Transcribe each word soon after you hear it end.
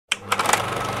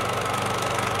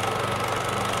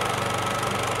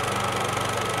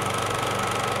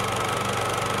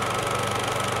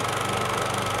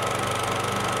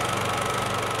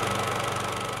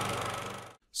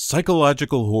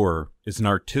Psychological horror is an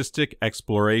artistic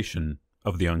exploration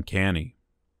of the uncanny.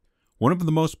 One of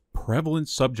the most prevalent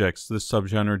subjects this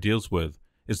subgenre deals with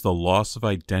is the loss of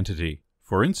identity.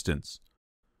 For instance,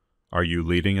 are you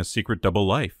leading a secret double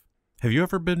life? Have you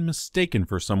ever been mistaken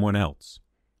for someone else?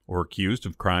 Or accused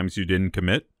of crimes you didn't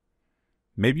commit?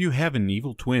 Maybe you have an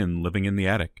evil twin living in the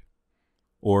attic.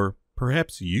 Or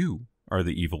perhaps you are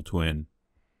the evil twin.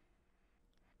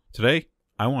 Today,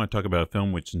 I want to talk about a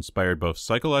film which inspired both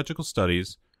psychological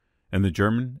studies and the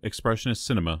German expressionist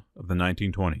cinema of the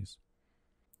 1920s.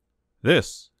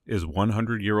 This is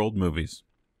 100-Year-Old Movies.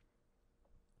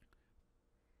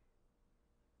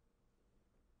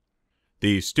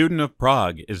 The Student of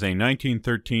Prague is a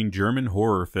 1913 German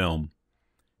horror film.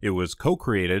 It was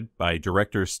co-created by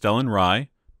director Stellan Rye,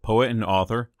 poet and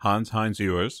author Hans-Heinz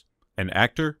Urs, and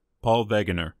actor Paul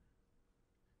Wegener.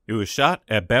 It was shot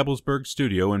at Babelsberg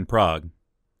Studio in Prague,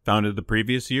 founded the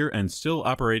previous year and still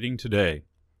operating today.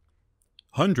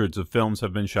 Hundreds of films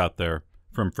have been shot there,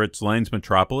 from Fritz Lang's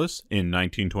Metropolis in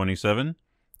 1927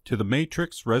 to The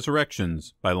Matrix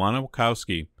Resurrections by Lana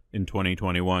Wachowski in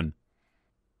 2021.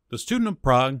 The Student of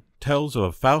Prague tells of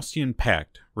a Faustian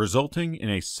pact resulting in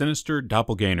a sinister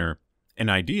doppelganger, an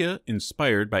idea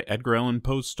inspired by Edgar Allan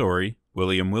Poe's story,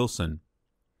 William Wilson.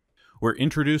 We're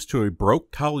introduced to a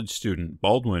broke college student,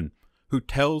 Baldwin, who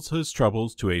tells his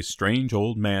troubles to a strange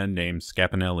old man named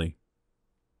Scapinelli.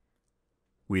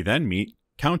 We then meet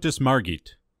Countess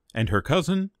Margit and her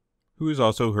cousin, who is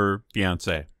also her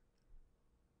fiancé.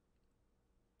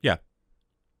 Yeah.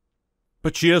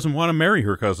 But she doesn't want to marry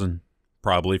her cousin,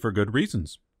 probably for good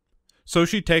reasons. So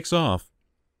she takes off.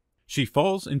 She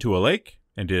falls into a lake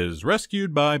and is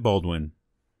rescued by Baldwin.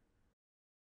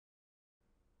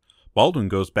 Baldwin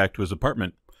goes back to his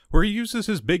apartment, where he uses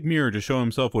his big mirror to show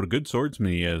himself what a good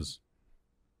swordsman he is.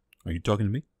 Are you talking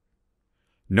to me?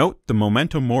 Note the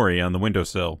memento mori on the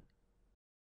windowsill.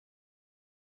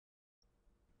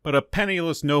 But a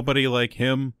penniless nobody like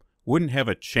him wouldn't have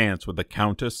a chance with the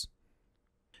Countess.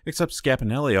 Except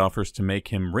Scapinelli offers to make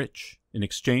him rich in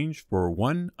exchange for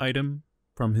one item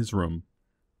from his room.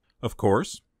 Of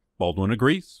course, Baldwin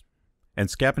agrees, and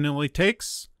Scapinelli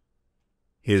takes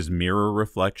his mirror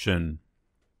reflection.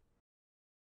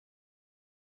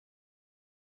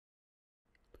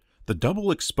 The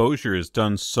double exposure is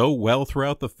done so well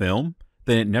throughout the film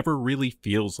that it never really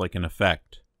feels like an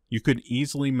effect. You could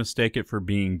easily mistake it for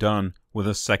being done with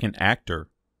a second actor.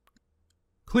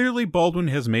 Clearly, Baldwin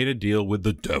has made a deal with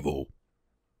the devil.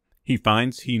 He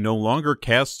finds he no longer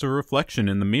casts a reflection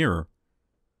in the mirror.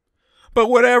 But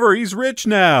whatever, he's rich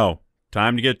now!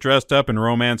 Time to get dressed up and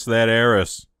romance that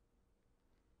heiress.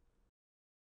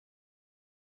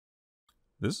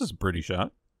 This is a pretty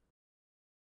shot.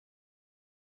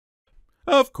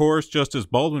 Of course, just as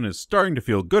Baldwin is starting to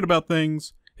feel good about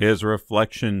things, his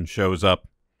reflection shows up.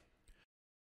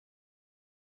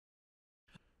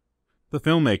 The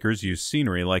filmmakers use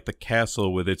scenery like the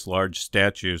castle with its large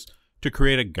statues to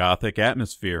create a gothic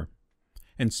atmosphere.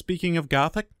 And speaking of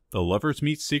gothic, the lovers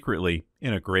meet secretly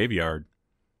in a graveyard.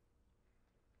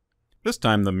 This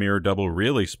time the mirror double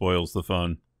really spoils the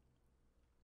fun.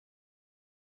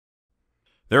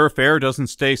 Their affair doesn't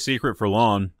stay secret for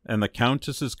long, and the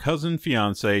Countess's cousin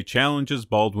fiancé challenges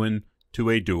Baldwin to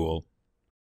a duel.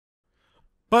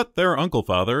 But their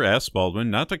uncle-father asks Baldwin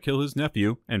not to kill his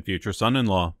nephew and future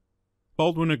son-in-law.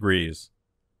 Baldwin agrees.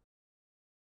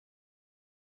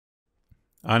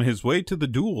 On his way to the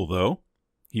duel, though,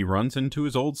 he runs into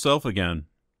his old self again.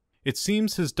 It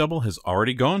seems his double has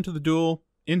already gone to the duel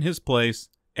in his place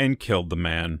and killed the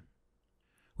man.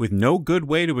 With no good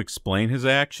way to explain his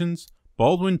actions,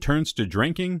 Baldwin turns to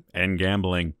drinking and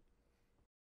gambling.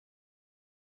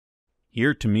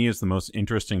 Here, to me, is the most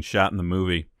interesting shot in the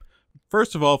movie.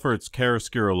 First of all, for its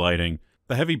chiaroscuro lighting,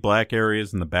 the heavy black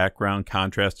areas in the background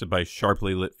contrasted by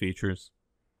sharply lit features.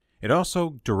 It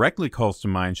also directly calls to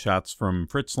mind shots from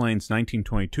Fritz Lang's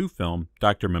 1922 film,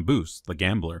 Dr. Mabuse, the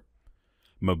Gambler.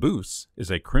 Mabuse is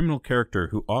a criminal character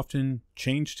who often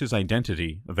changed his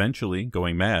identity, eventually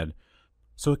going mad,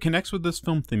 so it connects with this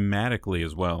film thematically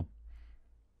as well.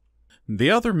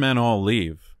 The other men all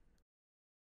leave,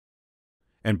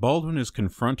 and Baldwin is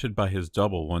confronted by his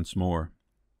double once more.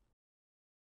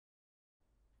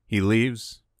 He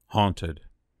leaves haunted,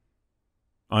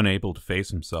 unable to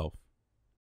face himself.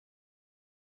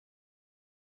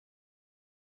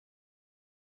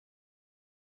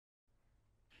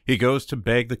 He goes to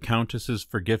beg the Countess's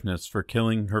forgiveness for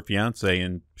killing her fiancé,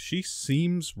 and she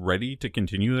seems ready to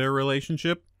continue their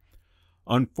relationship.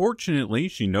 Unfortunately,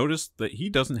 she noticed that he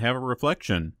doesn't have a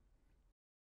reflection.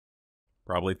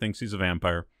 Probably thinks he's a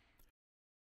vampire.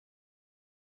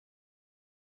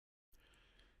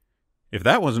 If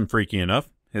that wasn't freaky enough,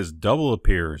 his double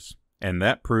appears, and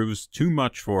that proves too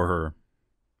much for her.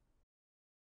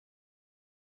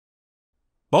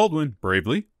 Baldwin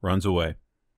bravely runs away.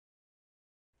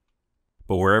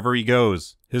 But wherever he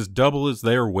goes, his double is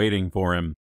there waiting for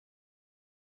him.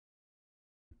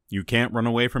 You can't run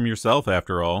away from yourself,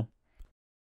 after all.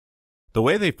 The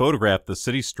way they photograph the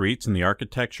city streets and the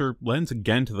architecture lends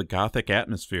again to the Gothic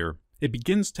atmosphere. It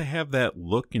begins to have that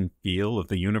look and feel of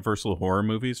the Universal horror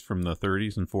movies from the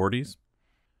 30s and 40s.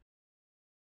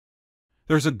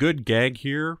 There's a good gag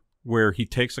here where he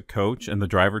takes a coach and the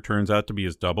driver turns out to be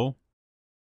his double.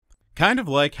 Kind of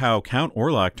like how Count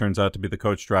Orlok turns out to be the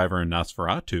coach driver in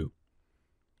Nosferatu.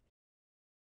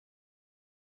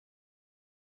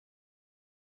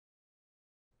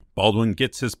 Baldwin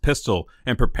gets his pistol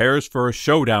and prepares for a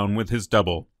showdown with his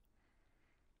double.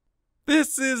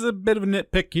 This is a bit of a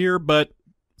nitpick here, but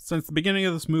since the beginning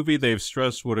of this movie they've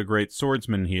stressed what a great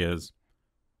swordsman he is.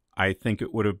 I think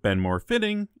it would have been more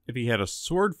fitting if he had a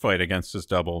sword fight against his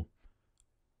double.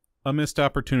 A missed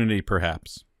opportunity,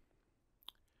 perhaps.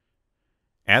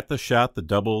 At the shot, the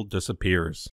double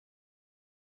disappears.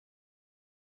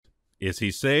 Is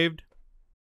he saved?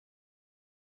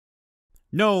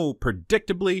 No,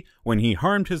 predictably, when he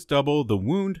harmed his double, the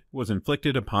wound was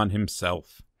inflicted upon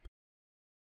himself.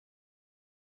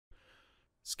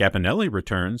 Scapinelli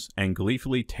returns and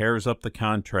gleefully tears up the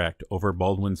contract over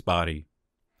Baldwin's body.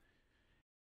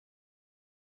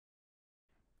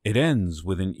 It ends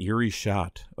with an eerie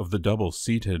shot of the double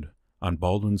seated on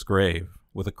Baldwin's grave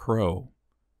with a crow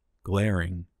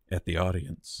glaring at the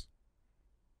audience.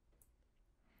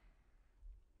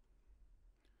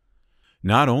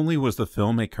 Not only was the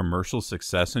film a commercial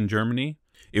success in Germany,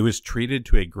 it was treated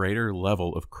to a greater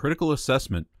level of critical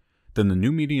assessment than the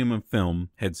new medium of film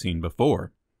had seen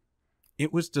before.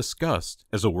 It was discussed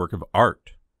as a work of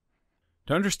art.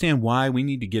 To understand why, we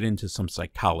need to get into some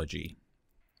psychology.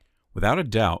 Without a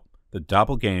doubt, the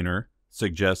doppelganger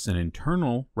suggests an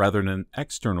internal rather than an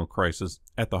external crisis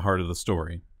at the heart of the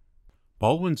story.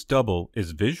 Baldwin's double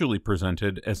is visually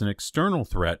presented as an external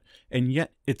threat, and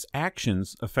yet its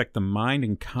actions affect the mind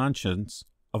and conscience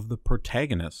of the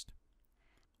protagonist.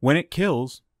 When it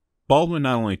kills, Baldwin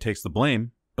not only takes the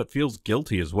blame, but feels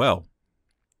guilty as well.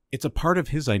 It's a part of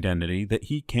his identity that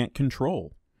he can't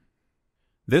control.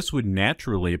 This would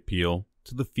naturally appeal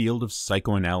to the field of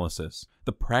psychoanalysis,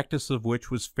 the practice of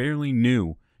which was fairly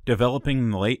new, developing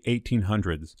in the late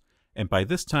 1800s, and by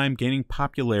this time gaining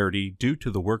popularity due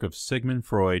to the work of Sigmund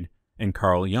Freud and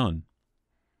Carl Jung.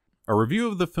 A review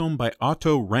of the film by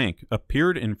Otto Rank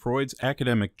appeared in Freud's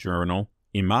academic journal,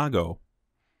 Imago.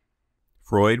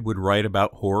 Freud would write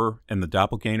about horror and the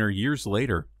doppelganger years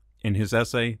later in his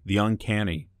essay, The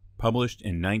Uncanny, published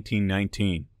in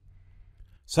 1919.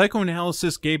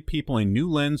 Psychoanalysis gave people a new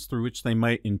lens through which they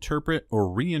might interpret or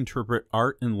reinterpret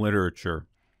art and literature,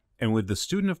 and with The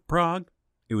Student of Prague,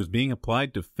 it was being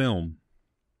applied to film.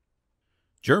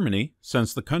 Germany,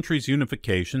 since the country's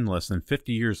unification less than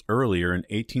 50 years earlier in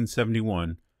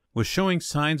 1871, was showing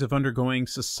signs of undergoing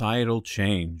societal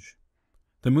change.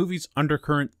 The movie's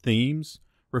undercurrent themes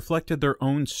reflected their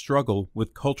own struggle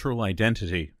with cultural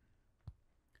identity.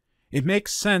 It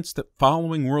makes sense that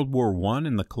following World War I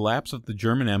and the collapse of the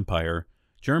German Empire,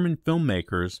 German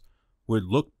filmmakers would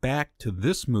look back to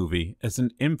this movie as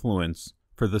an influence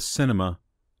for the cinema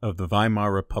of the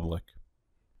Weimar Republic.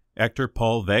 Actor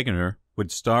Paul Wegener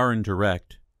would star and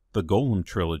direct the Golem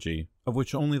trilogy, of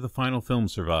which only the final film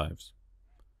survives.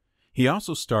 He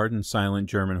also starred in silent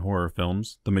German horror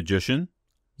films The Magician,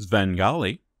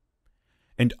 Svengali,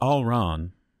 and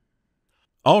Alran.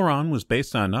 Alran was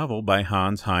based on a novel by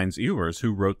Hans Heinz Ewers,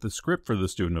 who wrote the script for The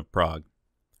Student of Prague.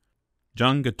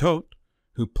 John Gatot,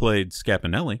 who played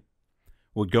Scapinelli,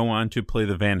 would go on to play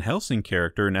the Van Helsing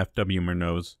character in F.W.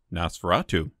 Murnau's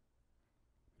Nosferatu.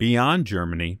 Beyond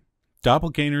Germany,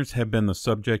 doppelgangers have been the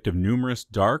subject of numerous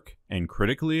dark and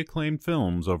critically acclaimed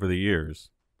films over the years.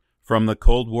 From the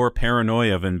Cold War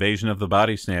paranoia of Invasion of the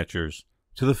Body Snatchers,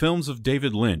 to the films of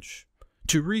David Lynch,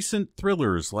 to recent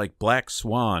thrillers like Black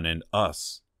Swan and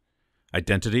Us.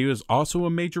 Identity was also a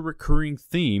major recurring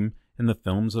theme in the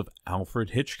films of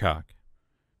Alfred Hitchcock.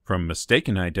 From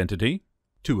Mistaken Identity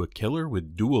to A Killer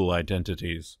with Dual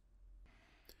Identities.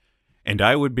 And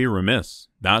I would be remiss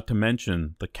not to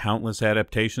mention the countless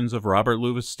adaptations of Robert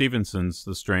Louis Stevenson's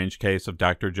The Strange Case of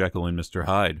Dr. Jekyll and Mr.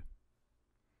 Hyde.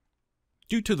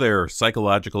 Due to their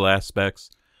psychological aspects,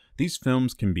 these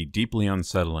films can be deeply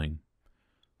unsettling.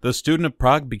 The Student of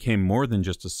Prague became more than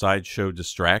just a sideshow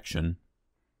distraction.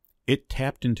 It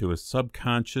tapped into a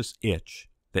subconscious itch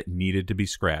that needed to be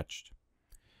scratched.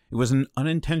 It was an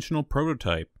unintentional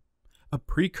prototype, a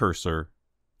precursor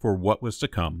for what was to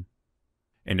come,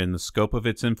 and in the scope of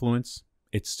its influence,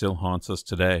 it still haunts us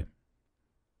today.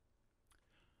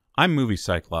 I'm Movie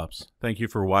Cyclops. Thank you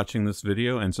for watching this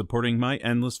video and supporting my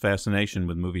endless fascination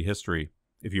with movie history.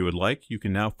 If you would like, you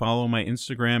can now follow my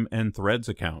Instagram and Threads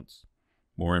accounts.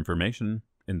 More information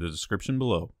in the description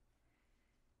below.